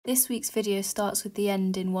This week's video starts with the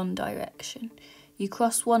end in one direction. You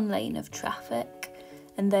cross one lane of traffic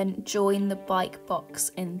and then join the bike box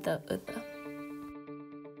in the other.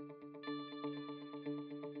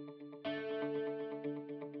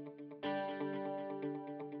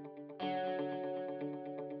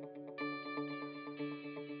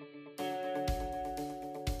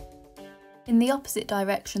 In the opposite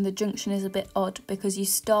direction, the junction is a bit odd because you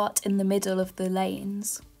start in the middle of the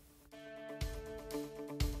lanes.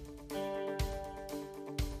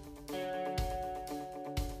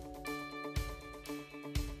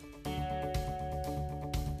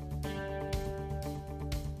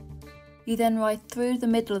 You then ride through the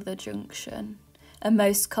middle of the junction, and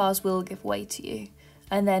most cars will give way to you,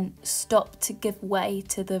 and then stop to give way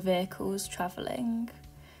to the vehicles travelling,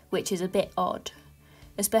 which is a bit odd,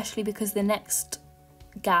 especially because the next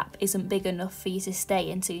gap isn't big enough for you to stay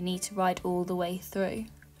in, so you need to ride all the way through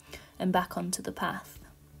and back onto the path.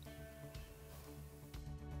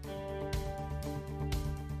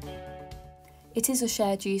 It is a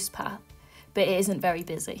shared use path, but it isn't very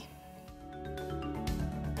busy.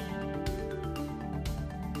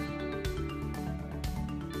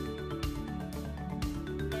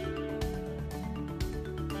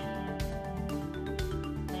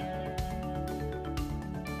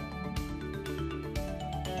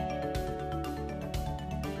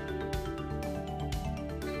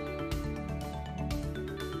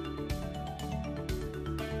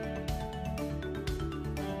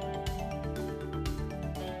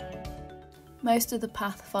 Most of the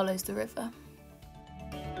path follows the river.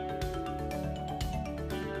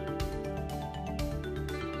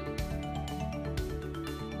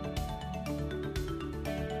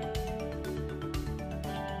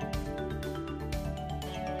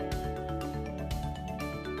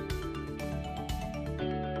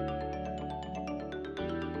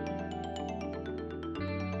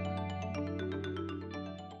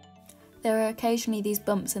 There are occasionally these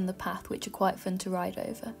bumps in the path which are quite fun to ride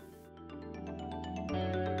over.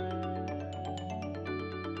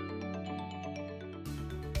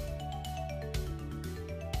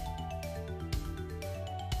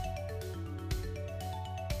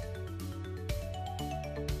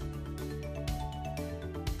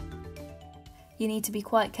 You need to be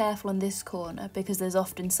quite careful on this corner because there's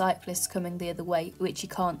often cyclists coming the other way, which you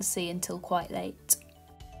can't see until quite late.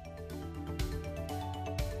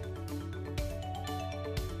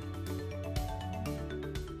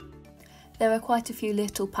 There are quite a few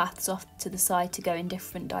little paths off to the side to go in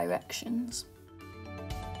different directions.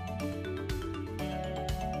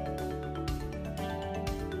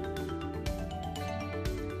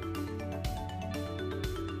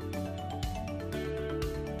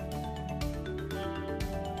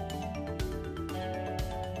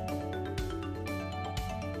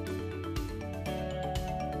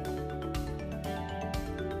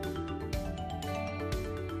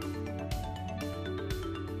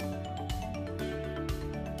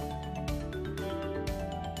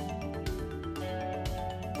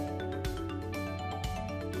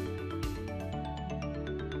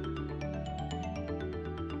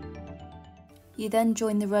 You then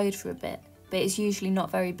join the road for a bit, but it's usually not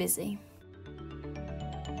very busy.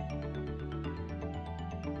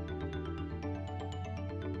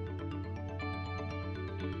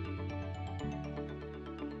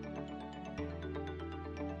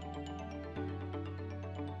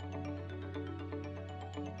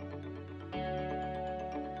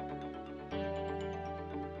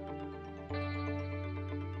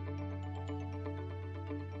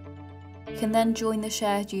 You can then join the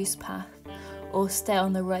shared use path or stay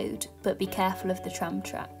on the road, but be careful of the tram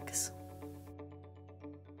tracks.